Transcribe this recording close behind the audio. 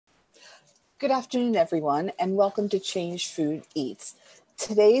Good afternoon, everyone, and welcome to Change Food Eats.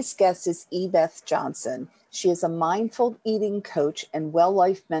 Today's guest is Ebeth Johnson. She is a mindful eating coach and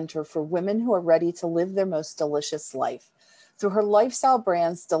well-life mentor for women who are ready to live their most delicious life. Through her lifestyle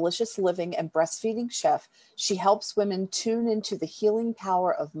brands, Delicious Living and Breastfeeding Chef, she helps women tune into the healing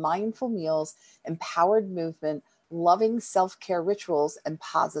power of mindful meals, empowered movement, loving self-care rituals, and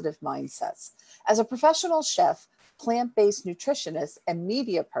positive mindsets. As a professional chef, plant-based nutritionist, and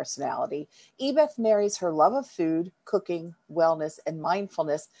media personality, Ebeth marries her love of food, cooking, wellness, and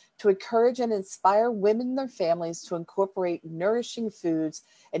mindfulness to encourage and inspire women and their families to incorporate nourishing foods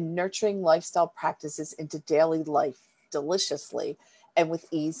and nurturing lifestyle practices into daily life deliciously and with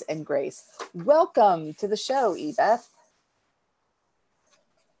ease and grace. Welcome to the show, Ebeth.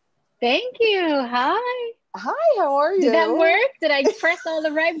 Thank you. Hi. Hi, how are you? Did that work? Did I press all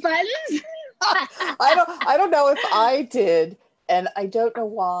the right buttons? I don't know if I did, and I don't know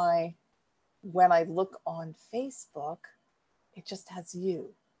why when I look on Facebook, it just has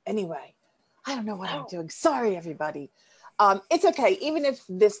you. Anyway, I don't know what I'm doing. Sorry, everybody. It's okay. Even if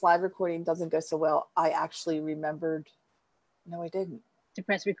this live recording doesn't go so well, I actually remembered. No, I didn't. To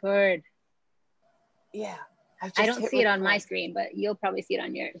press record. Yeah. I don't see it on my screen, but you'll probably see it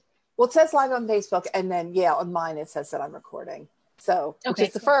on yours. Well, it says live on Facebook, and then, yeah, on mine, it says that I'm recording. So, which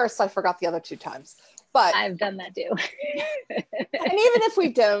is the first, I forgot the other two times. But I've done that too. And even if we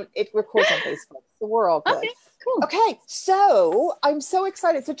don't, it records on Facebook. So we're all good. Okay, cool. Okay, so I'm so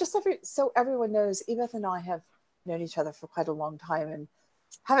excited. So just so everyone knows, Ebeth and I have known each other for quite a long time and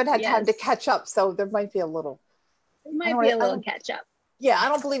haven't had time to catch up. So there might be a little. It might be a little catch up. Yeah, I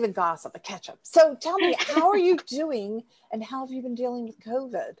don't believe in gossip, but catch up. So tell me, how are you doing and how have you been dealing with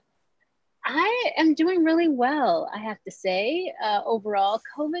COVID? I am doing really well, I have to say. Overall,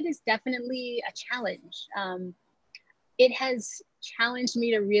 COVID is definitely a challenge. It has challenged me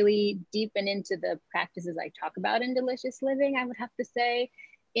to really deepen into the practices I talk about in Delicious Living, I would have to say,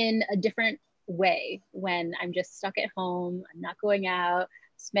 in a different way when I'm just stuck at home, I'm not going out,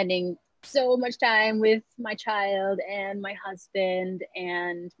 spending so much time with my child and my husband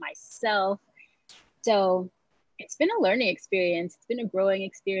and myself. So it's been a learning experience. It's been a growing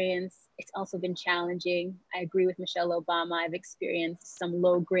experience. It's also been challenging. I agree with Michelle Obama. I've experienced some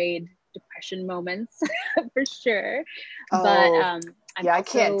low-grade depression moments for sure. But yeah,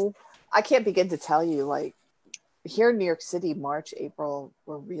 I can't begin to tell you, like here in New York City, March, April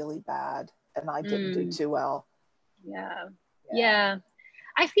were really bad and I didn't do too well. Yeah.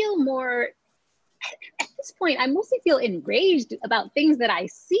 I feel more, at this point, I mostly feel enraged about things that I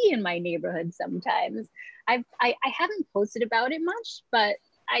see in my neighborhood sometimes. I haven't posted about it much, but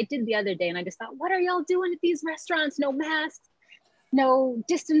I did the other day and I just thought, what are y'all doing at these restaurants? No masks, no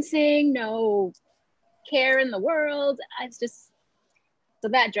distancing, no care in the world. So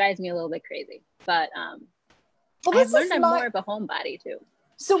that drives me a little bit crazy. But I've learned I'm more of a homebody too.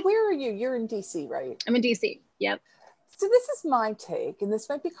 So where are you? You're in DC, right? I'm in DC, yep. So this is my take, and this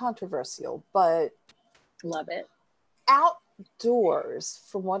might be controversial, but love it. Outdoors,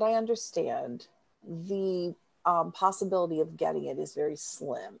 from what I understand, the possibility of getting it is very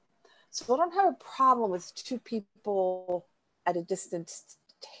slim. So I don't have a problem with two people at a distant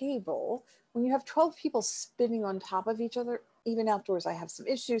table. When you have 12 people spinning on top of each other, even outdoors, I have some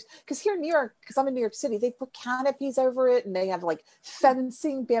issues. Because here in New York, because I'm in New York City, they put canopies over it and they have like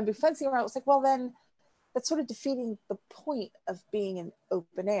fencing, bamboo fencing around. It's like, well, then that's sort of defeating the point of being in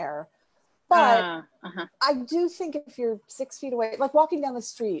open air. But I do think if you're 6 feet away, like walking down the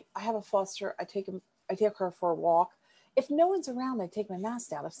street, I have a foster, I take her for a walk. If no one's around, I take my mask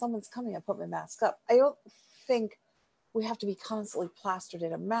down. If someone's coming, I put my mask up. I don't think we have to be constantly plastered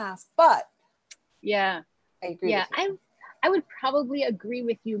in a mask, but yeah, I agree. Yeah, I would probably agree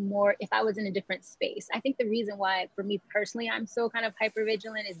with you more if I was in a different space. I think the reason why, for me personally, I'm so kind of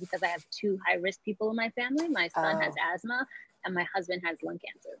hypervigilant is because I have two high-risk people in my family. My son has asthma and my husband has lung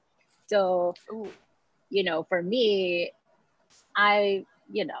cancer. So, you know, for me, I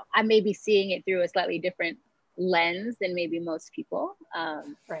may be seeing it through a slightly different lens than maybe most people.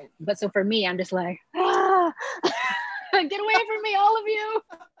 Right. But so for me, I'm just like, get away from me, all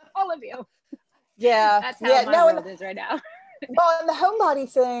of you. Yeah. That's how my world is right now. Well, in the homebody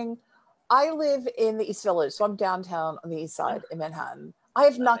thing, I live in the East Village, so I'm downtown on the east side in Manhattan. I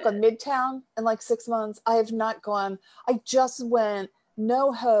have not gone Midtown in like 6 months. I just went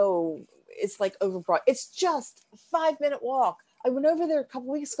NoHo. It's like overbroad. It's just a 5-minute walk. I went over there a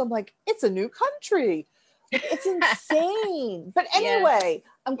couple weeks ago. I'm like, it's a new country. Like, it's insane. But anyway,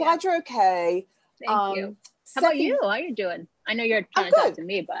 I'm glad you're okay. Thank you. How about you? How are you doing? I know you're trying to talk to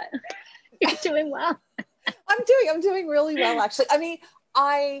me, but you're doing well. I'm doing really well, actually. I mean,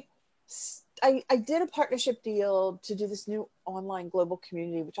 I I did a partnership deal to do this new online global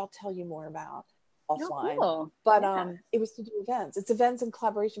community, which I'll tell you more about offline. Oh, cool. But Yeah. it was to do events. It's events and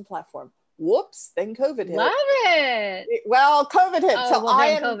collaboration platform. Whoops, then COVID hit. Love it. Well, COVID hit. Oh, So well,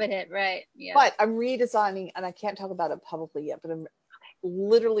 then COVID hit, right? Yeah. But I'm redesigning, and I can't talk about it publicly yet, but I'm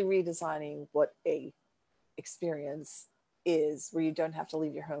literally redesigning what a experience is, where you don't have to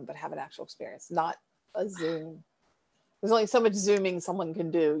leave your home but have an actual experience, not a Zoom. There's only so much Zooming someone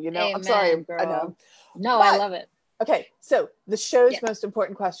can do, you know. Amen, I'm sorry, girl. I know. No, but I love it. Okay, so the show's most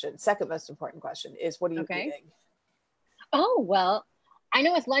important question, second most important question, is what are you eating? Oh, well, I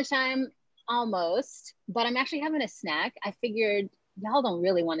know it's lunchtime almost, but I'm actually having a snack. I figured y'all don't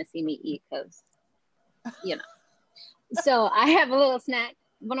really want to see me eat because, you know. So I have a little snack,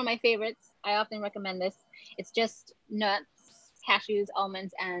 one of my favorites. I often recommend this. It's just nuts, cashews,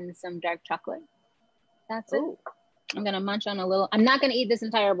 almonds, and some dark chocolate. That's it. I'm going to munch on a little. I'm not going to eat this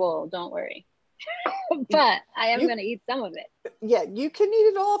entire bowl, don't worry. But I am going to eat some of it. Yeah, you can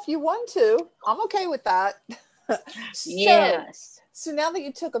eat it all if you want to. I'm okay with that. Yes. So now that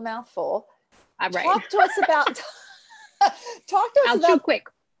you took a mouthful, right. talk to us about. Too quick.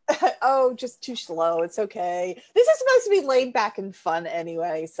 Oh, just too slow. It's okay. This is supposed to be laid back and fun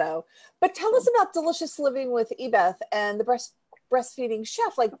anyway. So, but tell us about Delicious Living with Ebeth and the Breastfeeding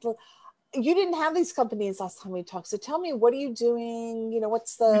Chef. Like, you didn't have these companies last time we talked. So tell me, what are you doing? You know,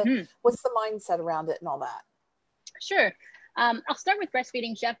 what's the mindset around it and all that? Sure. I'll start with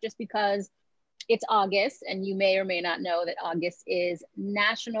Breastfeeding Chef just because it's August, and you may or may not know that August is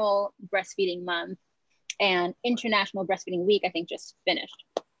National Breastfeeding Month and International Breastfeeding Week, I think, just finished.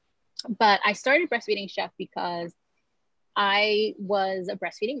 But I started Breastfeeding Chef because I was a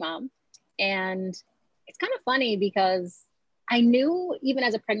breastfeeding mom. And it's kind of funny because I knew even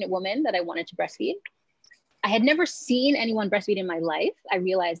as a pregnant woman that I wanted to breastfeed. I had never seen anyone breastfeed in my life. I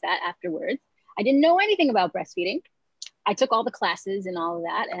realized that afterwards. I didn't know anything about breastfeeding. I took all the classes and all of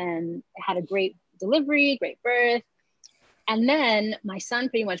that and had a great delivery, great birth. And then my son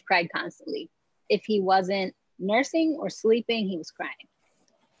pretty much cried constantly. If he wasn't nursing or sleeping, he was crying.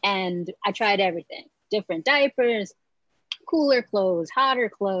 And I tried everything, different diapers, cooler clothes, hotter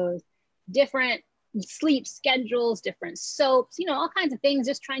clothes, different sleep schedules, different soaps, you know, all kinds of things,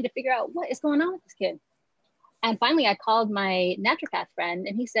 just trying to figure out what is going on with this kid. And finally, I called my naturopath friend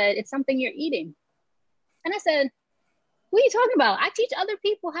and he said, it's something you're eating. And I said, what are you talking about? I teach other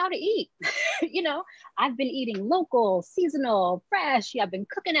people how to eat. You know, I've been eating local, seasonal, fresh. I've been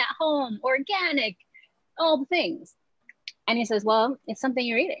cooking at home, organic, all the things. And he says, well, it's something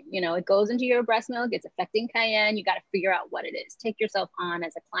you're eating. You know, it goes into your breast milk. It's affecting cayenne. You got to figure out what it is. Take yourself on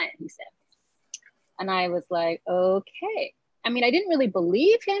as a client, he said. And I was like, okay. I mean, I didn't really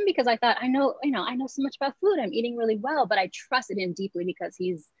believe him because I thought, I know so much about food. I'm eating really well, but I trusted him deeply because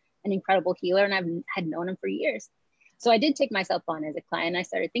he's an incredible healer and I've had known him for years. So I did take myself on as a client. I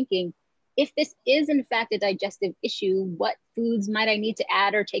started thinking, if this is in fact a digestive issue, what foods might I need to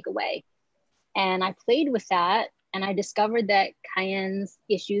add or take away? And I played with that. And I discovered that Cayenne's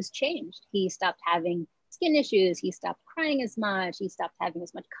issues changed. He stopped having skin issues. He stopped crying as much. He stopped having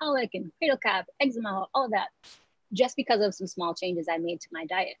as much colic and cradle cap, eczema, all of that, just because of some small changes I made to my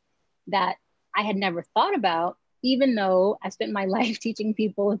diet that I had never thought about, even though I spent my life teaching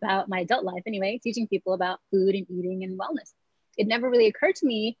people about, my adult life anyway, teaching people about food and eating and wellness. It never really occurred to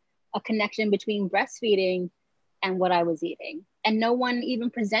me a connection between breastfeeding and what I was eating. And no one even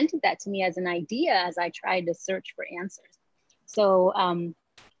presented that to me as an idea as I tried to search for answers. So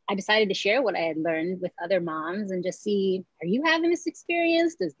I decided to share what I had learned with other moms and just see, are you having this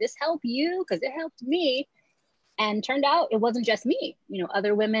experience? Does this help you? Because it helped me. And turned out it wasn't just me. You know,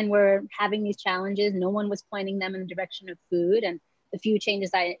 other women were having these challenges. No one was pointing them in the direction of food. And the few changes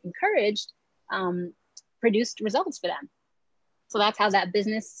I encouraged produced results for them. So that's how that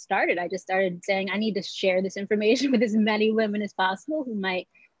business started. I just started saying, I need to share this information with as many women as possible who might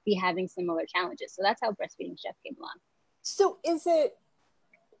be having similar challenges. So that's how Breastfeeding Chef came along. So is it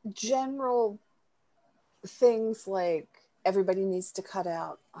general things like everybody needs to cut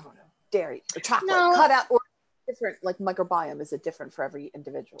out, I don't know, dairy or chocolate, cut out, or different, like microbiome? Is it different for every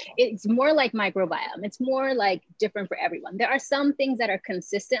individual? It's more like microbiome. It's more like different for everyone. There are some things that are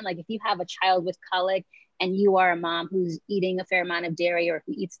consistent. Like if you have a child with colic and you are a mom who's eating a fair amount of dairy or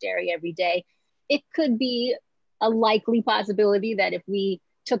who eats dairy every day, it could be a likely possibility that if we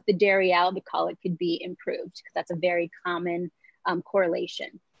took the dairy out, the colic could be improved, because that's a very common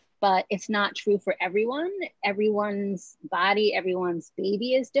correlation. But it's not true for everyone. Everyone's body, everyone's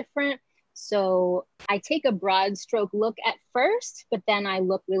baby is different. So I take a broad stroke look at first, but then I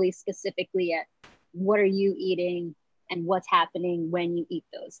look really specifically at what are you eating and what's happening when you eat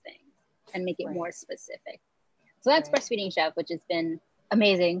those things. and make it more specific. So that's Breastfeeding Chef, which has been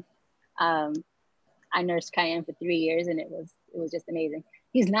amazing. I nursed Cayenne for 3 years, and it was just amazing.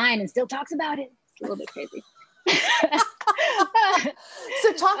 He's 9 and still talks about it. It's a little bit crazy.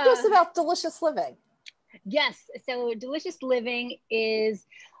 So talk to us about delicious living. Yes. So delicious living is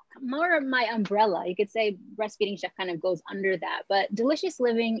more of my umbrella. You could say Breastfeeding Chef kind of goes under that, but delicious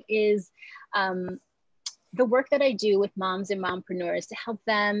living is the work that I do with moms and mompreneurs to help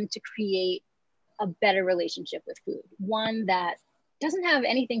them to create a better relationship with food. One that doesn't have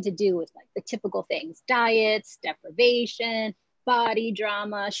anything to do with like the typical things, diets, deprivation, body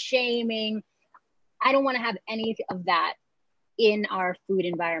drama, shaming. I don't want to have any of that in our food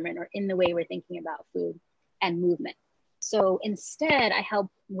environment or in the way we're thinking about food and movement. So instead, I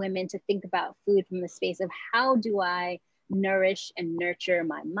help women to think about food from the space of how do I nourish and nurture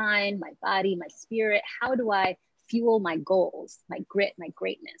my mind, my body, my spirit? How do I fuel my goals, my grit, my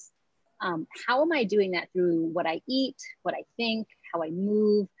greatness? How am I doing that through what I eat, what I think, how I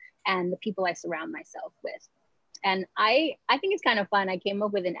move, and the people I surround myself with? And I think it's kind of fun. I came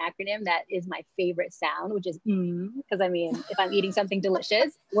up with an acronym that is my favorite sound, which is because I mean, if I'm eating something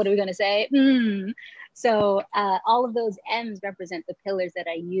delicious, what are we going to say? So all of those M's represent the pillars that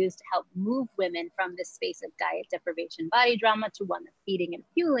I use to help move women from this space of diet, deprivation, body drama to one of feeding and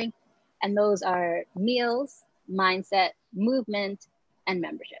fueling. And those are meals, mindset, movement, and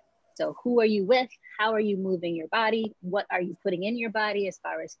membership. So who are you with? How are you moving your body? What are you putting in your body as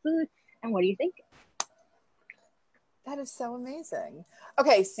far as food? And what are you thinking? That is so amazing.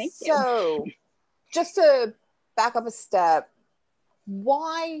 Okay, Thank so you. Just to back up a step,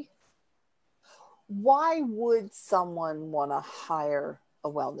 why would someone want to hire a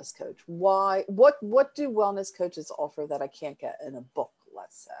wellness coach? What do wellness coaches offer that I can't get in a book,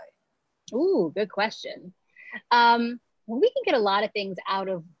 let's say? Ooh, good question. Well, we can get a lot of things out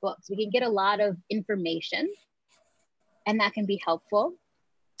of books. We can get a lot of information, and that can be helpful.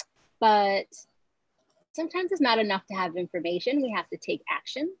 But sometimes it's not enough to have information. We have to take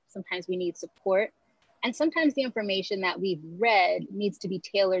action. Sometimes we need support. And sometimes the information that we've read needs to be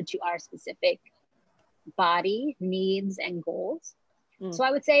tailored to our specific body, needs, and goals. So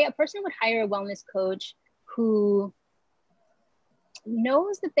I would say a person would hire a wellness coach who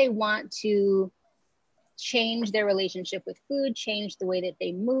knows that they want to change their relationship with food, change the way that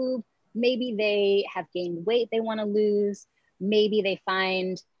they move. Maybe they have gained weight they want to lose. Maybe they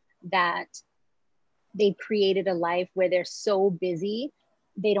find that they've created a life where they're so busy,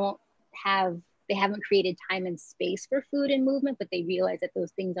 they haven't created time and space for food and movement, but they realize that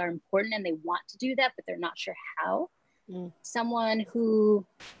those things are important and they want to do that, but they're not sure how. Someone who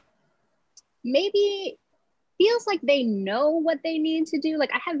maybe feels like they know what they need to do.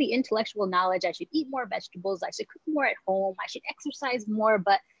 Like I have the intellectual knowledge, I should eat more vegetables, I should cook more at home, I should exercise more,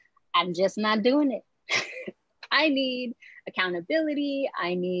 but I'm just not doing it. I need accountability.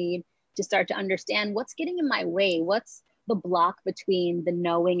 I need to start to understand what's getting in my way. What's the block between the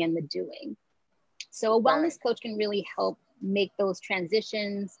knowing and the doing? So a wellness coach can really help make those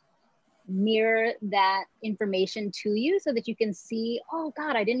transitions, mirror that information to you so that you can see, oh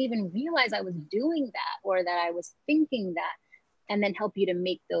God, I didn't even realize I was doing that or that I was thinking that, and then help you to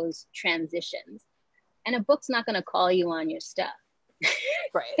make those transitions. And a book's not going to call you on your stuff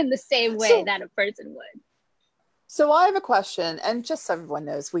in the same way that a person would. So I have a question, and just so everyone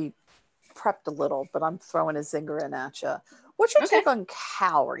knows, we prepped a little, but I'm throwing a zinger in at you. What's your take on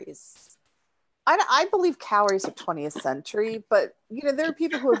calories? I believe calories are 20th century, but you know, there are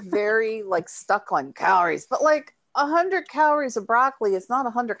people who are very like stuck on calories, but like 100 calories of broccoli is not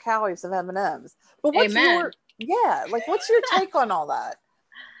 100 calories of M&Ms. But what's what's your take on all that?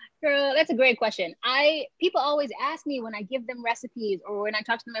 Girl, that's a great question. People always ask me when I give them recipes or when I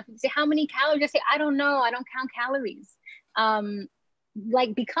talk to them, they say, how many calories? I say, I don't know. I don't count calories.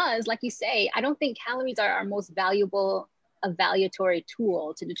 Because like you say, I don't think calories are our most valuable evaluatory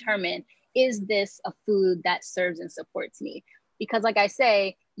tool to determine, is this a food that serves and supports me? Because like I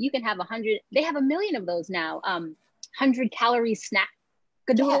say, you can have 100, they have 1 million of those now, 100 calorie snack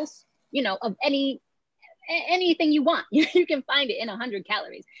noodles, you know, of anything you want. You can find it in 100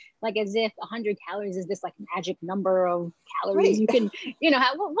 calories, like as if 100 calories is this like magic number of calories you can, you know,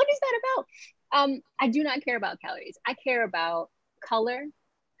 what is that about? I do not care about calories. I care about color.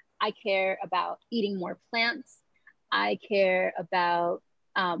 I care about eating more plants. I care about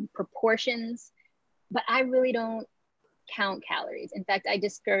proportions, but I really don't count calories. In fact, I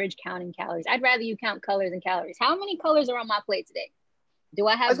discourage counting calories. I'd rather you count colors than calories. How many colors are on my plate today? Do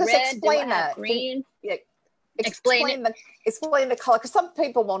I have red? Do I have green? Explain the color, because some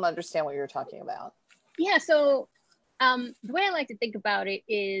people won't understand what you're talking about. Yeah, so the way I like to think about it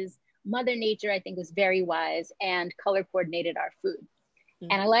is Mother Nature, I think, was very wise and color coordinated our food.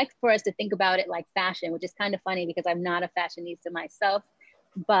 Mm-hmm. And I like for us to think about it like fashion, which is kind of funny because I'm not a fashionista myself.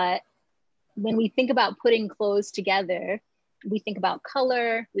 But when we think about putting clothes together, we think about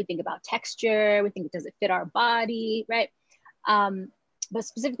color, we think about texture, we think, does it fit our body, right? But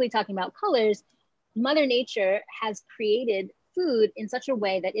specifically talking about colors, Mother Nature has created food in such a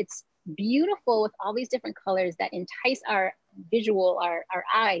way that it's beautiful with all these different colors that entice our visual, our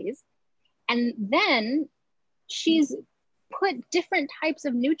eyes. And then she's put different types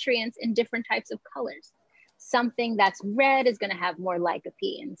of nutrients in different types of colors. Something that's red is going to have more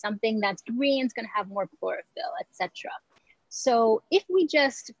lycopene. Something that's green is going to have more chlorophyll, etc. So if we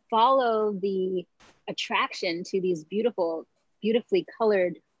just follow the attraction to these beautifully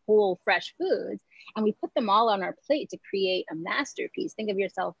colored, whole, fresh foods, and we put them all on our plate to create a masterpiece, think of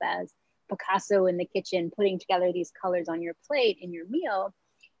yourself as Picasso in the kitchen, putting together these colors on your plate in your meal,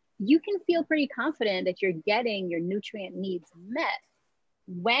 you can feel pretty confident that you're getting your nutrient needs met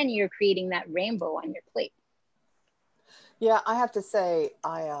when you're creating that rainbow on your plate. Yeah, I have to say,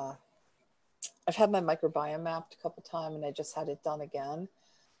 I've had my microbiome mapped a couple times, and I just had it done again.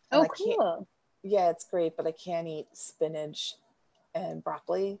 And oh, cool. Yeah, it's great, but I can't eat spinach and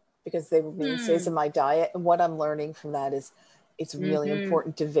broccoli because they were mainstays in my diet. And what I'm learning from that is it's really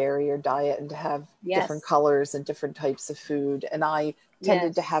important to vary your diet and to have different colors and different types of food. And I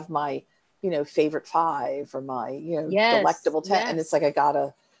tended to have my, favorite 5 or my, delectable 10. And it's like, I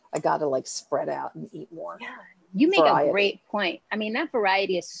gotta like spread out and eat more. Yeah. You make a great point. I mean, that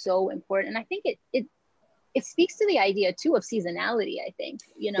variety is so important. And I think it speaks to the idea too of seasonality, I think,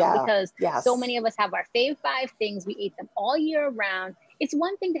 because so many of us have our fave 5 things. We eat them all year round. It's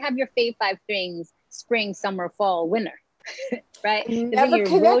one thing to have your fave 5 things, spring, summer, fall, winter, right? Never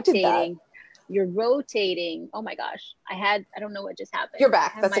connected that. You're rotating. Oh my gosh. I don't know what just happened. You're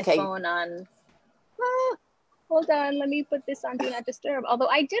back. I have That's my okay. phone on. Hold on, let me put this on Do Not Disturb. Although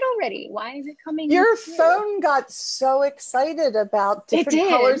I did already. Why is it coming? Your phone got so excited about different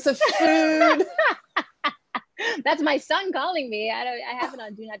colors of food. That's my son calling me. I have it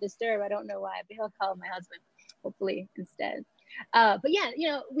on Do Not Disturb. I don't know why, but he'll call my husband, hopefully, instead. But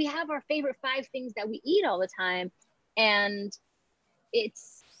yeah, we have our favorite 5 things that we eat all the time. And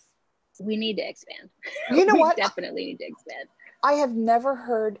we need to expand. You know what? We definitely need to expand. I have never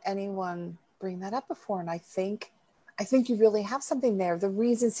heard anyone bring that up before. And I think you really have something there. The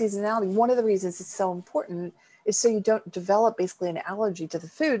reason seasonality, one of the reasons it's so important is so you don't develop basically an allergy to the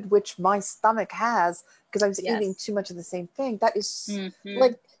food, which my stomach has because I was eating too much of the same thing. That is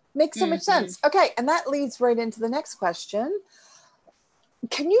makes so much sense. Okay. And that leads right into the next question.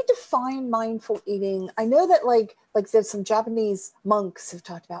 Can you define mindful eating? I know that like there's some Japanese monks have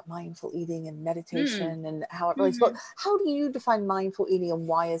talked about mindful eating and meditation and how it relates. But how do you define mindful eating and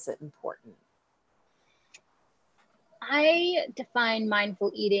why is it important? I define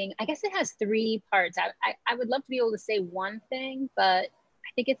mindful eating, I guess it has 3 parts. I would love to be able to say one thing, but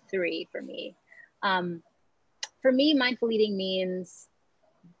I think it's 3 for me. For me, mindful eating means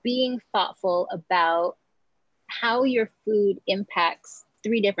being thoughtful about how your food impacts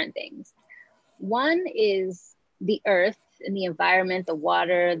 3 different things. One is the earth and the environment, the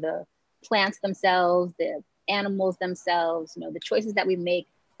water, the plants themselves, the animals themselves, the choices that we make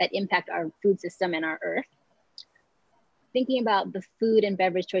that impact our food system and our earth. Thinking about the food and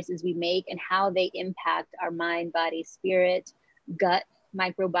beverage choices we make and how they impact our mind, body, spirit, gut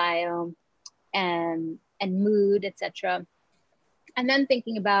microbiome, and mood, etc. And then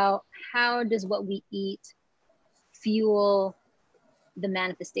thinking about how does what we eat fuel the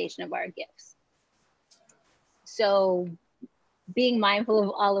manifestation of our gifts. So being mindful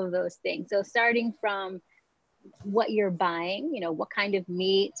of all of those things. So starting from what you're buying, what kind of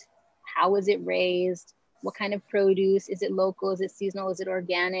meat, how is it raised, what kind of produce, is it local, is it seasonal, is it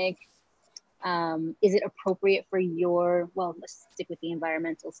organic? Is it appropriate for let's stick with the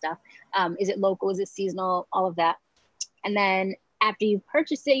environmental stuff. Is it local, is it seasonal, all of that. And then after you've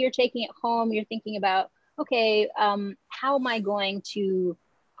purchased it, you're taking it home, you're thinking about, okay, how am I going to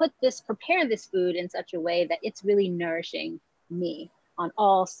prepare this food in such a way that it's really nourishing me on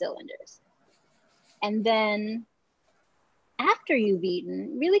all cylinders. And then after you've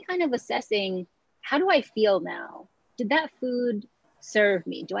eaten, really kind of assessing, how do I feel now? Did that food serve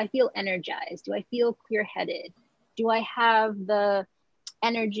me? Do I feel energized? Do I feel clear-headed? Do I have the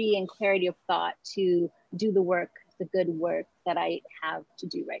energy and clarity of thought to do the work, the good work that I have to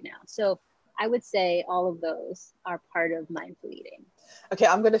do right now? So I would say all of those are part of mindful eating. Okay,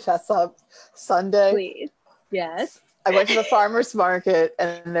 I'm going to fess up. Sunday. Please. Yes. I went to the farmer's market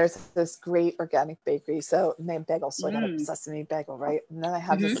and there's this great organic bakery. So they have bagels. So I got a sesame bagel, right? And then I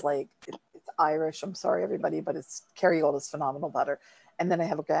have this like, it's Irish. I'm sorry, everybody, but it's Kerrygold is phenomenal butter. And then I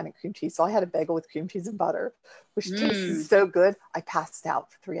have organic cream cheese. So I had a bagel with cream cheese and butter, which tasted so good. I passed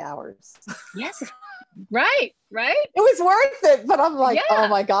out for 3 hours. Yes. Right. Right. It was worth it. But I'm like, oh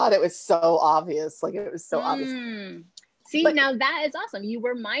my God, it was so obvious. Like it was so obvious. See, now that is awesome. You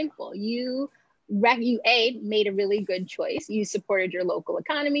were mindful. You made a really good choice. You supported your local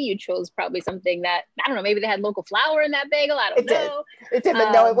economy. You chose probably something that, I don't know, maybe they had local flour in that bagel. I don't know. It did,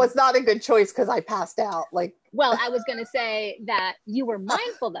 but no, it was not a good choice because I passed out. Like, well, I was going to say that you were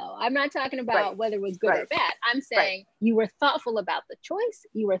mindful though. I'm not talking about whether it was good or bad. I'm saying you were thoughtful about the choice.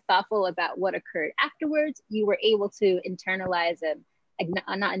 You were thoughtful about what occurred afterwards. You were able to internalize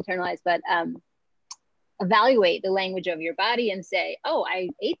not internalize, but evaluate the language of your body and say, oh, I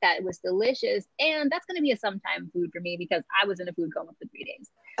ate that, it was delicious, and that's going to be a sometime food for me because I was in a food coma for 3 days.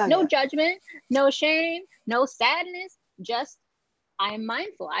 No judgment, no shame, no sadness, just I am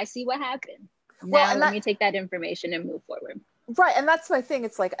mindful. I see what happened. Now let me take that information and move forward. Right, and that's my thing.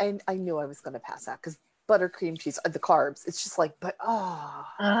 It's like I knew I was going to pass out because butter, cream cheese, the carbs. It's just like, but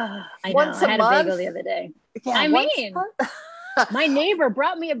I know. I had a bagel the other day. Yeah, my neighbor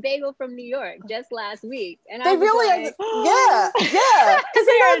brought me a bagel from New York just last week, and I was like,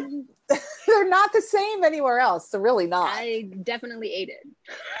 because they're not the same anywhere else. They're really not. I definitely ate it.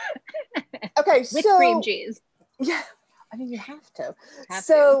 Okay, with cream cheese. Yeah, I mean you have to.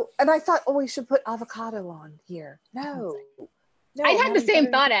 And I thought, oh, we should put avocado on here. No, I had the same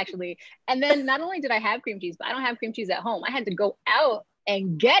thought actually, and then not only did I have cream cheese, but I don't have cream cheese at home. I had to go out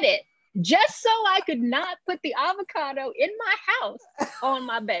and get it. Just so I could not put the avocado in my house on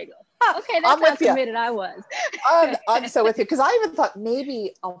my bagel. Okay, that's how committed I was. I'm so with you. Because I even thought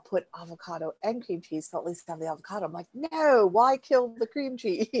maybe I'll put avocado and cream cheese, so at least have the avocado. I'm like, no, why kill the cream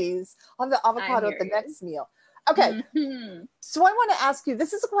cheese on the avocado at the next meal? Okay, so I want to ask you,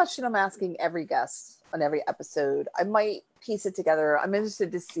 this is a question I'm asking every guest on every episode. I might piece it together. I'm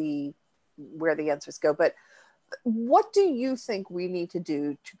interested to see where the answers go, but what do you think we need to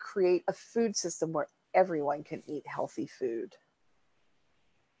do to create a food system where everyone can eat healthy food?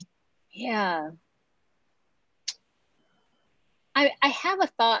 Yeah. I have a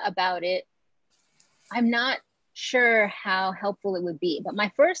thought about it. I'm not sure how helpful it would be, but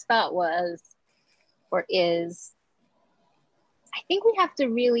my first thought is, I think we have to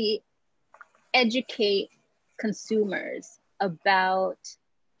really educate consumers about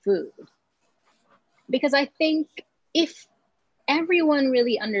food. Because I think if everyone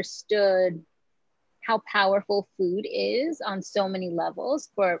really understood how powerful food is on so many levels,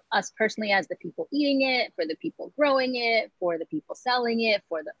 for us personally as the people eating it, for the people growing it, for the people selling it,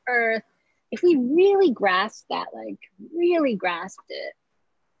 for the earth, if we really grasped that, like really grasped it,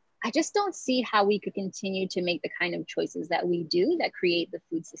 I just don't see how we could continue to make the kind of choices that we do that create the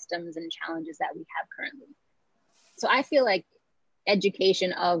food systems and challenges that we have currently. So I feel like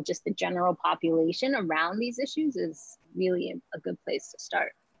education of just the general population around these issues is really a good place to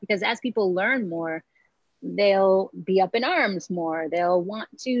start, because as people learn more, they'll be up in arms more, they'll want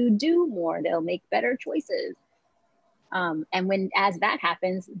to do more, they'll make better choices, and as that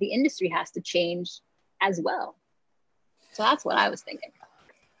happens, the industry has to change as well. So that's what I was thinking.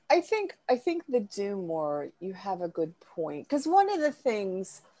 I think the do more, you have a good point, because one of the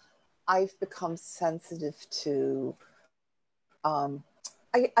things I've become sensitive to,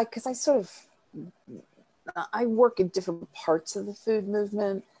 because I work in different parts of the food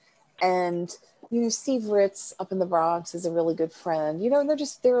movement, and Steve Ritz up in the Bronx is a really good friend, and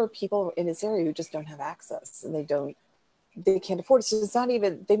there are people in his area who just don't have access, and they can't afford it. So it's not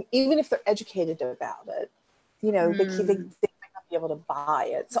even if they're educated about it, they might not be able to buy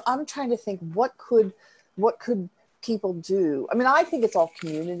it. So I'm trying to think, what could people do? I mean, I think it's all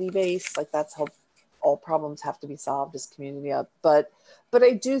community based, like that's how all problems have to be solved, is community up. But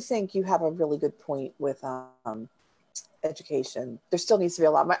I do think you have a really good point with education. There still needs to be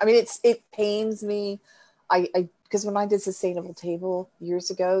a lot more. I mean, it pains me. Because when I did Sustainable Table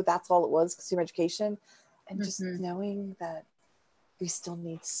years ago, that's all it was, consumer education. And just knowing that we still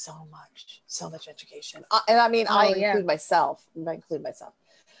need so much education. And I mean, I include myself.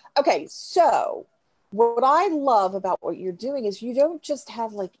 Okay, so what I love about what you're doing is you don't just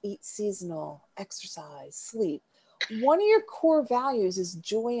have like eat seasonal, exercise, sleep. One of your core values is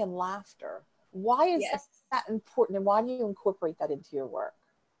joy and laughter. Why is that important, and why do you incorporate that into your work?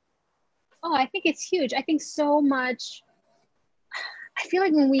 Oh, I think it's huge. I think so much. I feel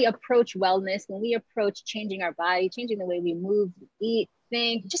like when we approach wellness, when we approach changing our body, changing the way we move, eat,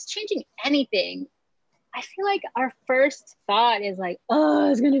 think, just changing anything, I feel like our first thought is like,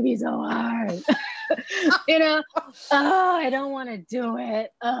 oh, it's going to be so hard. You know, oh, I don't want to do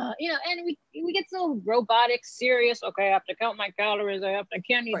it. You know, and we get so robotic, serious. Okay, I have to count my calories. I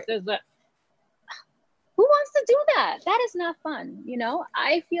can't eat this, that. Who wants to do that? That is not fun. You know,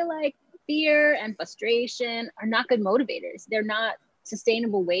 I feel like fear and frustration are not good motivators. They're not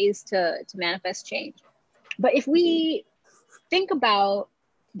sustainable ways to manifest change. But if we think about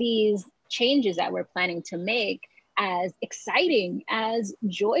these changes that we're planning to make as exciting, as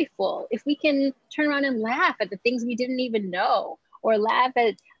joyful, if we can turn around and laugh at the things we didn't even know, or laugh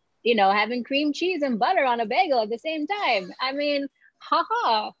at, you know, having cream cheese and butter on a bagel at the same time. I mean,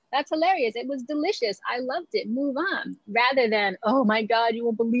 haha, that's hilarious. It was delicious. I loved it. Move on. Rather than, oh my God, you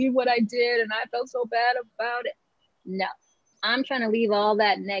won't believe what I did and I felt so bad about it. No, I'm trying to leave all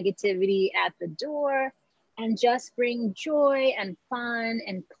that negativity at the door and just bring joy and fun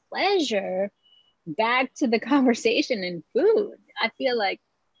and pleasure back to the conversation in food. I feel like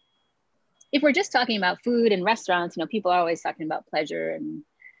if we're just talking about food and restaurants, you know, people are always talking about pleasure and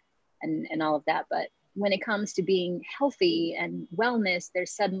all of that. But when it comes to being healthy and wellness,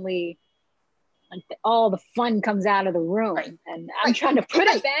 there's suddenly like all the fun comes out of the room, and I'm trying to put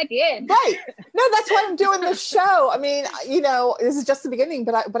it back in. Right. No, that's why I'm doing this show. I mean, you know, this is just the beginning,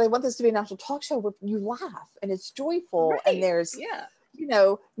 but I want this to be an actual talk show where you laugh and it's joyful, and there's, you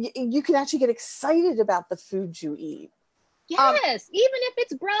know, you can actually get excited about the food you eat. Yes, even if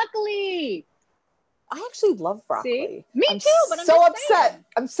it's broccoli. I actually love broccoli. See? Me too, but I'm so upset.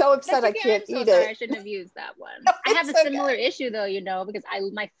 I'm so upset I can't eat it. I shouldn't have used that one. I have a similar issue though, you know, because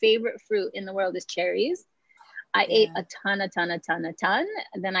my favorite fruit in the world is cherries. I ate a ton. And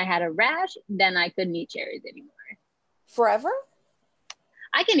then I had a rash. Then I couldn't eat cherries anymore. Forever?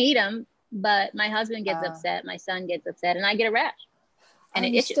 I can eat them, but my husband gets upset. My son gets upset, and I get a rash. And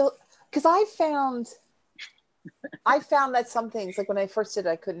it itches. Because I found that some things, like when I first did it,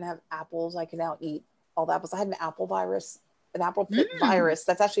 I couldn't have apples. I can now eat all the apples. I had an apple virus, an apple pit virus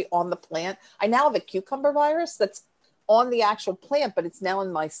that's actually on the plant. I now have a cucumber virus that's on the actual plant, but it's now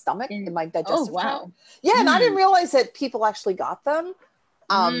in my stomach, in my digestive tract. Yeah, and I didn't realize that people actually got them.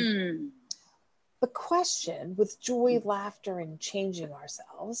 The question with joy, laughter, and changing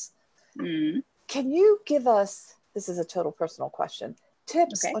ourselves, can you give us, this is a total personal question,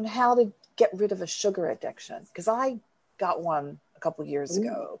 tips on how to get rid of a sugar addiction? Because I got one a couple of years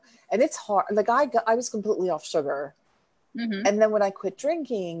ago, and it's hard. Like I was completely off sugar. And then when I quit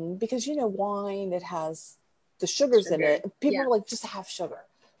drinking, because you know, wine, it has the sugars in it. People are like, just have sugar.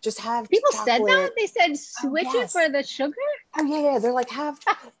 Just have people chocolate. said that? They said switch it for the sugar? Oh yeah. They're like, have,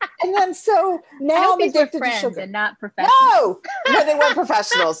 and then so now I'm addicted to sugar. And not professionals. No, they weren't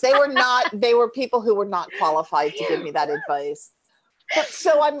professionals. They were not, they were people who were not qualified to give me that advice. But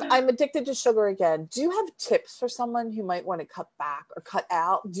so I'm addicted to sugar again. Do you have tips for someone who might want to cut back or cut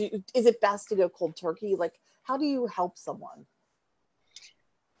out? Is it best to go cold turkey? Like, how do you help someone?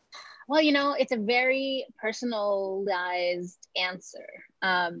 Well, you know, it's a very personalized answer.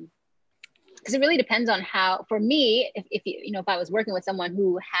 Because it really depends on how, for me, if you know, if I was working with someone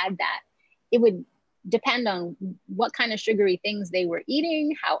who had that, it would depend on what kind of sugary things they were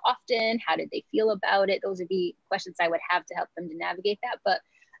eating, how often, how did they feel about it. Those would be questions I would have to help them to navigate that. But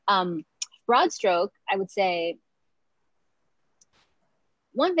broad stroke, I would say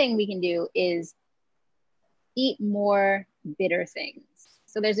one thing we can do is eat more bitter things.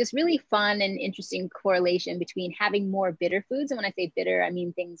 So there's this really fun and interesting correlation between having more bitter foods. And when I say bitter, I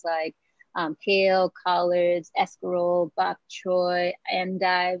mean things like kale, collards, escarole, bok choy,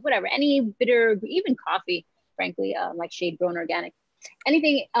 endive, whatever, any bitter, even coffee, frankly, like shade grown organic,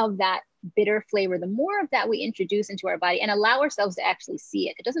 anything of that bitter flavor, the more of that we introduce into our body and allow ourselves to actually see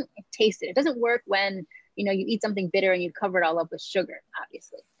it. It doesn't taste it. It doesn't work when, you know, you eat something bitter and you cover it all up with sugar,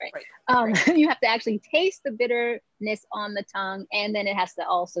 obviously, right? You have to actually taste the bitterness on the tongue, and then it has to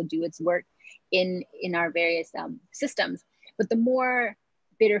also do its work in our various systems. But the more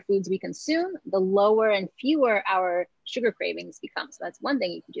bitter foods we consume, the lower and fewer our sugar cravings become. So that's one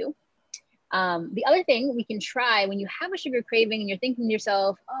thing you can do. The other thing we can try when you have a sugar craving and you're thinking to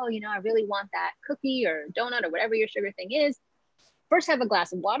yourself, oh, you know, I really want that cookie or donut or whatever your sugar thing is, first have a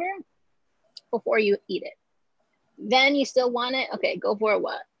glass of water before you eat it. Then you still want it? Okay, go for it.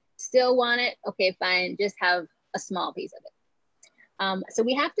 What? Still want it? Okay, fine. Just have a small piece of it. So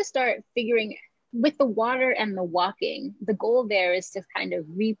we have to start figuring with the water and the walking. The goal there is to kind of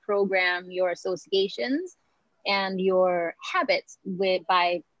reprogram your associations and your habits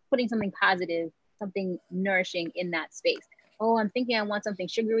by putting something positive, something nourishing in that space. Oh, I'm thinking I want something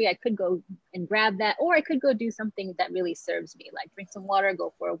sugary. I could go and grab that, or I could go do something that really serves me, like drink some water,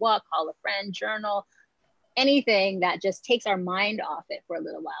 go for a walk, call a friend, journal, anything that just takes our mind off it for a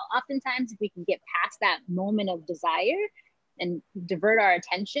little while. Oftentimes, if we can get past that moment of desire and divert our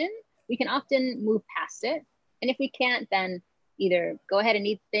attention, we can often move past it. And if we can't, then either go ahead and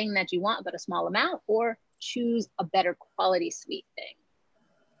eat the thing that you want, but a small amount, or choose a better quality sweet thing.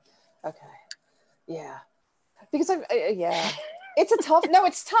 Okay. Yeah. Because yeah,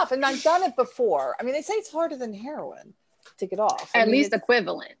 it's tough. And I've done it before. I mean, they say it's harder than heroin to get off. At least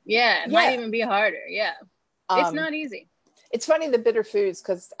equivalent. Yeah. It might even be harder. Yeah. It's not easy. It's funny, the bitter foods,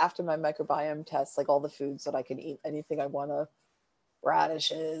 because after my microbiome test, like all the foods that I can eat, anything I want to,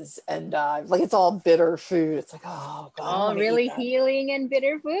 radishes, and like it's all bitter food. It's like, oh God. All really healing and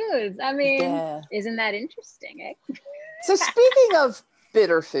bitter foods. I mean, isn't that interesting? Eh? So speaking of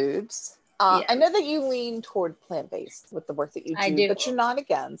bitter foods, yes. I know that you lean toward plant-based with the work that you do, I do. But you're not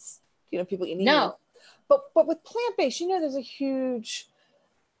against, people eating. No. But with plant-based, there's a huge,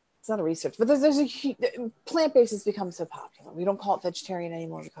 it's not a research, but there's a huge, plant-based has become so popular. We don't call it vegetarian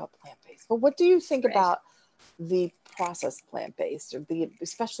anymore, we call it plant-based. But what do you think about the processed plant-based, or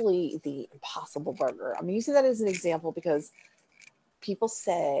especially the Impossible Burger? I mean, you see that as an example because people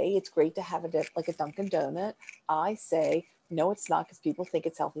say it's great to have it like a Dunkin' Donut. I say, no, it's not, because people think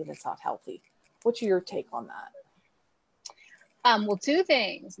it's healthy and it's not healthy. What's your take on that? Well, two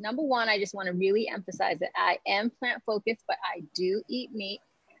things. Number one, I just want to really emphasize that I am plant-focused, but I do eat meat.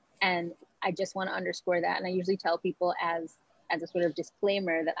 And I just want to underscore that. And I usually tell people as a sort of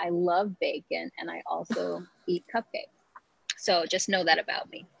disclaimer that I love bacon and I also eat cupcakes. So just know that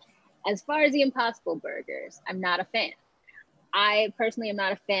about me. As far as the Impossible Burgers, I'm not a fan. I personally am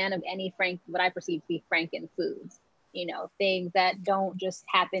not a fan of any what I perceive to be Franken foods. Things that don't just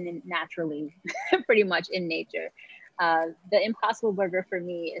happen naturally, pretty much in nature. The Impossible Burger for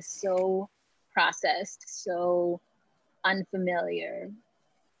me is so processed, so unfamiliar,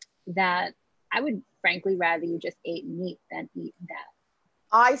 that I would frankly rather you just ate meat than eat that.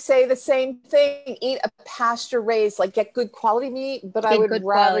 I say the same thing. Eat a pasture raised, like get good quality meat, but I would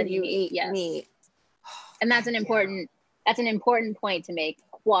rather you eat meat. And that's an important point to make.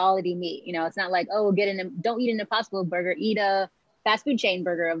 Quality meat. It's not like, oh, don't eat an Impossible Burger, eat a fast food chain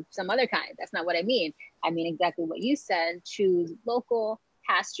burger of some other kind. That's not what I mean. I mean exactly what you said. Choose local,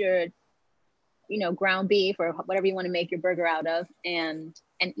 pastured, ground beef or whatever you want to make your burger out of, and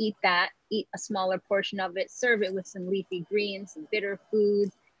eat that. Eat a smaller portion of it. Serve it with some leafy greens, some bitter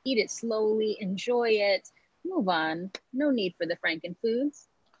foods. Eat it slowly. Enjoy it. Move on. No need for the Franken foods.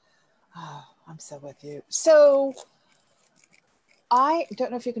 Oh, I'm so with you. So I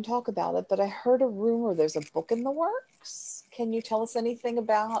don't know if you can talk about it, but I heard a rumor there's a book in the works. Can you tell us anything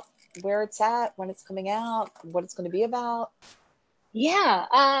about where it's at, when it's coming out, what it's going to be about? Yeah,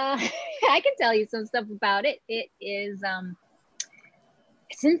 I can tell you some stuff about it. It is,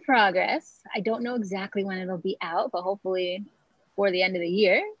 it's in progress. I don't know exactly when it'll be out, but hopefully for the end of the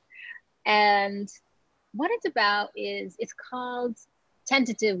year. And what it's about is, it's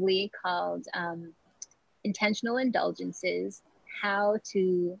tentatively called Intentional Indulgences, how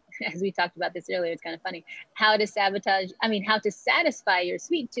to, as we talked about this earlier, it's kind of funny, how to satisfy your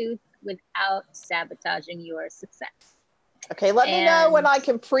sweet tooth without sabotaging your success. Okay, let me know when I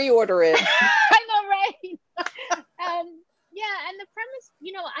can pre-order it. I know, right? Yeah, and the premise,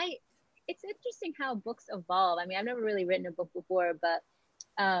 it's interesting how books evolve. I mean, I've never really written a book before, but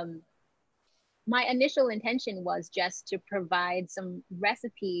my initial intention was just to provide some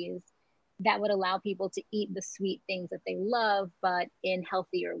recipes that would allow people to eat the sweet things that they love, but in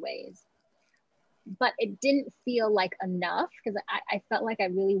healthier ways. But it didn't feel like enough, because I felt like I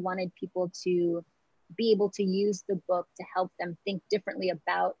really wanted people to be able to use the book to help them think differently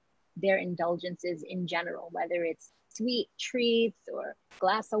about their indulgences in general, whether it's sweet treats or a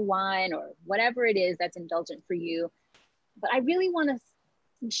glass of wine or whatever it is that's indulgent for you. But I really want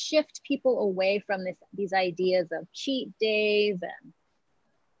to shift people away from these ideas of cheat days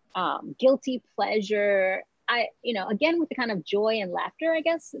and guilty pleasure. Again, with the kind of joy and laughter, I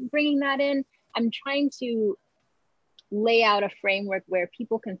guess, bringing that in, I'm trying to lay out a framework where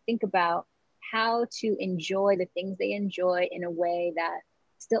people can think about how to enjoy the things they enjoy in a way that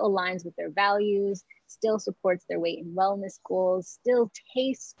still aligns with their values, still supports their weight and wellness goals, still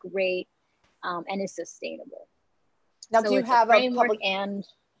tastes great, and is sustainable. Now, so do you have a framework and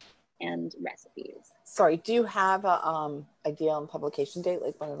recipes? Sorry, do you have a idea on publication date,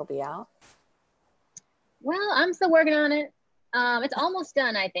 like when it'll be out? Well, I'm still working on it. It's almost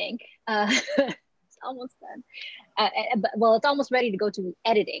done, I think. It's almost done. Well, it's almost ready to go to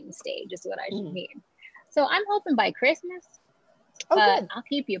editing stage, is what I should mean. So I'm hoping by Christmas. Oh, good. I'll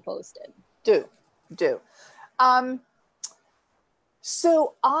keep you posted. Do.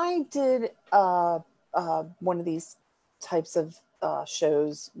 So I did one of these types of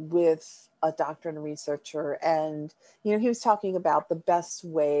shows with a doctor and a researcher, and he was talking about the best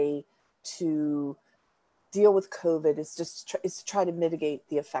way to deal with COVID is to try to mitigate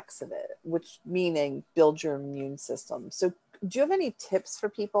the effects of it, which meaning build your immune system. So do you have any tips for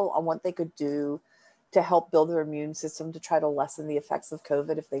people on what they could do to help build their immune system to try to lessen the effects of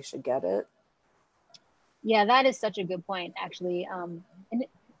COVID if they should get it? Yeah, that is such a good point, actually. And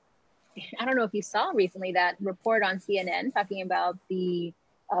I don't know if you saw recently that report on CNN talking about the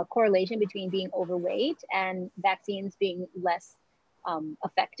correlation between being overweight and vaccines being less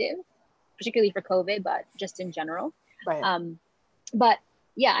effective, particularly for COVID, but just in general. Right. But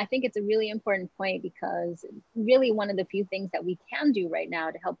yeah, I think it's a really important point, because really one of the few things that we can do right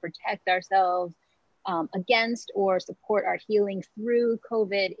now to help protect ourselves against or support our healing through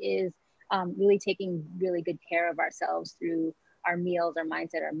COVID is really taking really good care of ourselves through our meals, our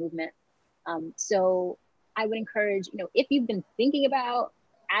mindset, our movement. So I would encourage, if you've been thinking about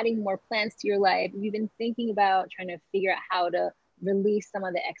adding more plants to your life, if you've been thinking about trying to figure out how to release some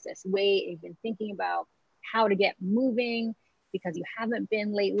of the excess weight, if you've been thinking about how to get moving because you haven't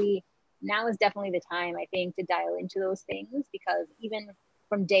been lately, now is definitely the time, I think, to dial into those things, because even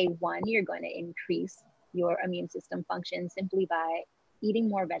from day one, you're going to increase your immune system function simply by eating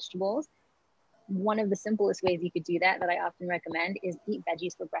more vegetables. One of the simplest ways you could do that I often recommend is eat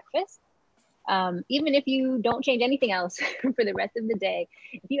veggies for breakfast. Even if you don't change anything else for the rest of the day,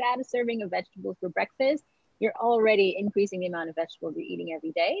 if you add a serving of vegetables for breakfast, you're already increasing the amount of vegetables you're eating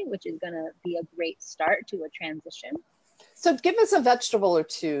every day, which is going to be a great start to a transition. So give us a vegetable or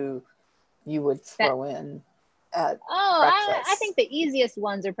two you would throw in at breakfast. I think the easiest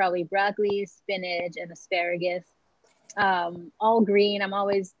ones are probably broccoli, spinach, and asparagus. All green.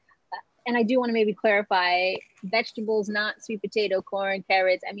 And I do want to maybe clarify, vegetables, not sweet potato, corn,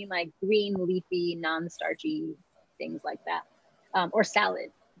 carrots. I mean like green, leafy, non-starchy things like that. Or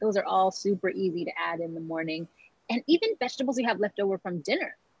salad. Those are all super easy to add in the morning. And even vegetables you have left over from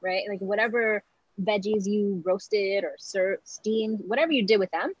dinner, right? Like whatever veggies you roasted or steamed, whatever you did with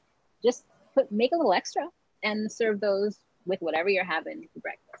them, just make a little extra and serve those with whatever you're having for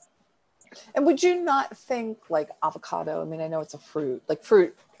breakfast. And would you not think like avocado? I mean, I know it's a fruit,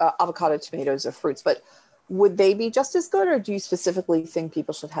 avocado, tomatoes are fruits, but would they be just as good, or do you specifically think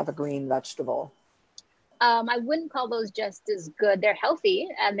people should have a green vegetable? I wouldn't call those just as good. They're healthy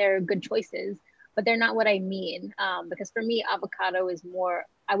and they're good choices, but they're not what I mean. Because for me, avocado is more,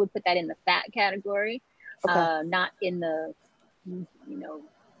 I would put that in the fat category, okay. Not in the,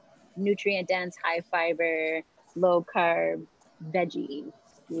 nutrient dense, high fiber, low carb, veggie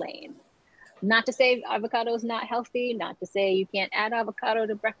lane. Not to say avocado is not healthy, not to say you can't add avocado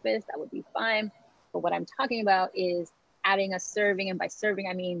to breakfast, that would be fine. But what I'm talking about is adding a serving, and by serving,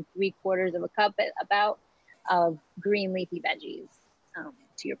 I mean 3/4 of a cup about of green leafy veggies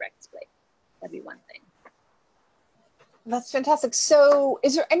to your breakfast plate. That'd be one thing. That's fantastic. So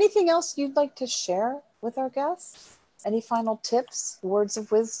is there anything else you'd like to share with our guests? Any final tips, words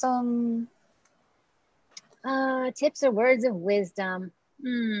of wisdom? Tips or words of wisdom?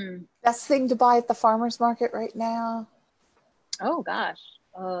 Best thing to buy at the farmer's market right now? Oh gosh,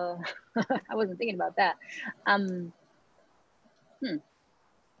 I wasn't thinking about that.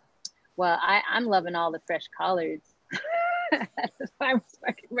 Well, I'm loving all the fresh collards at the farmer's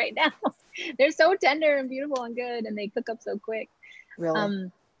market right now. They're so tender and beautiful and good, and they cook up so quick. Really?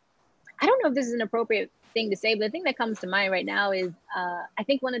 I don't know if this is an appropriate thing to say, but the thing that comes to mind right now is I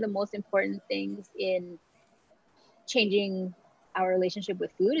think one of the most important things in changing our relationship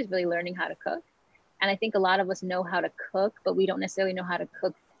with food is really learning how to cook. And I think a lot of us know how to cook, but we don't necessarily know how to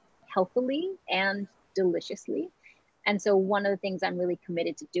cook healthily and deliciously. And so one of the things I'm really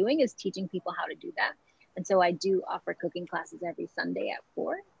committed to doing is teaching people how to do that. And so I do offer cooking classes every Sunday at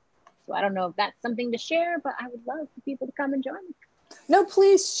 4. So I don't know if that's something to share, but I would love for people to come and join me. No,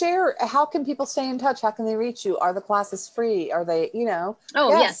 please share. How can people stay in touch? How can they reach you? Are the classes free? Are they,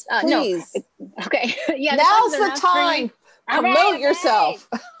 Oh, yes. Please. No. Okay. Yeah. Now's the time. Promote yourself.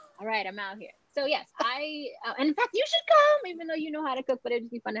 All right. I'm out here. So yes, and in fact, you should come, even though you know how to cook, but it'd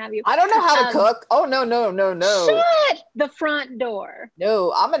just be fun to have you. I don't know how to cook. Oh, no. Shut the front door.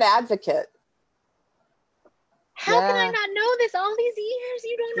 No, I'm an advocate. How can I not know this all these years?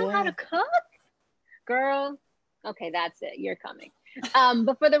 You don't know how to cook? Girl. Okay, that's it. You're coming.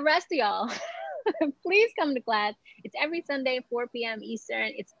 But for the rest of y'all, please come to class. It's every Sunday, 4 p.m.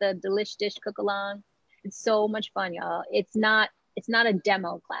 Eastern. It's the Delish Dish Cook Along. It's so much fun, y'all. It's not a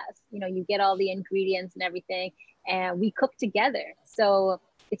demo class. You get all the ingredients and everything, and we cook together. So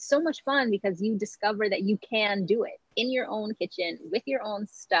it's so much fun because you discover that you can do it in your own kitchen with your own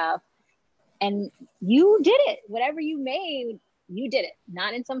stuff. And you did it. Whatever you made, you did it.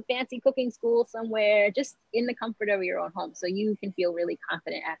 Not in some fancy cooking school somewhere, just in the comfort of your own home. So you can feel really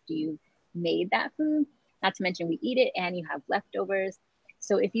confident after you made that food. Not to mention we eat it and you have leftovers.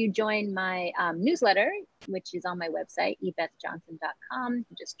 So if you join my newsletter, which is on my website, ebethjohnson.com,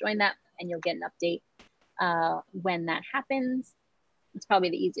 you just join that and you'll get an update when that happens. It's probably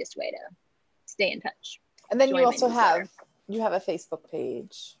the easiest way to stay in touch. And then you also have a Facebook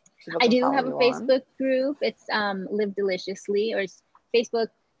page. I do have a Facebook group. It's Live Deliciously, or it's Facebook.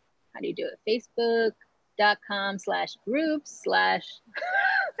 How do you do it?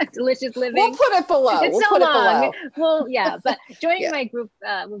 Facebook.com/groups/delicious living. We'll put it below. It's so long. Well, yeah, but joining my group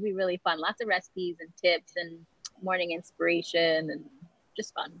would be really fun. Lots of recipes and tips and morning inspiration and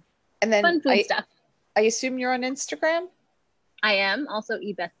just fun. And then fun food stuff. I assume you're on Instagram? I am. Also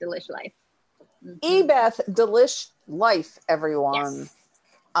Ebeth Delish Life. Ebeth Delish Life, everyone. Yes.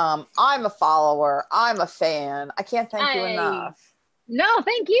 I'm a follower. I'm a fan. I can't thank you enough. No,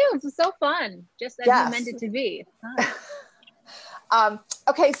 thank you. It was so fun. Just as you meant it to be.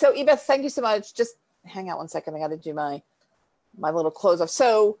 Okay, so Ebeth, thank you so much. Just hang out one second. I got to do my little close off.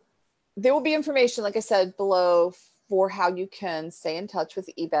 So there will be information, like I said, below for how you can stay in touch with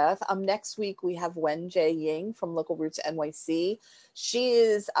Ebeth. Next week we have Wen J Ying from Local Roots NYC.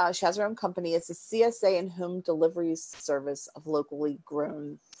 She has her own company. It's a CSA and home delivery service of locally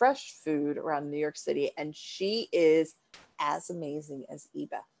grown fresh food around New York City, and she is as amazing as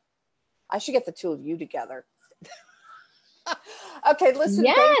Ebeth. I should get the two of you together. Okay, listen,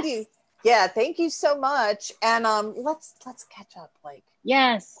 thank you. Yeah, thank you so much. And let's catch up. Like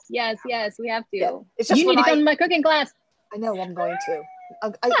yes, we have to. Yeah. It's just you need to come to my cooking class. I know I'm going to.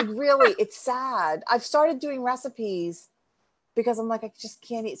 I really, it's sad. I've started doing recipes because I'm like, I just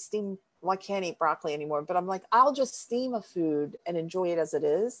can't eat steam. Well, I can't eat broccoli anymore, but I'm like, I'll just steam a food and enjoy it as it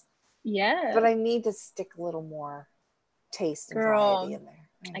is. Yeah. But I need to stick a little more taste and variety in there.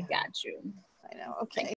 I got you. I know. Okay.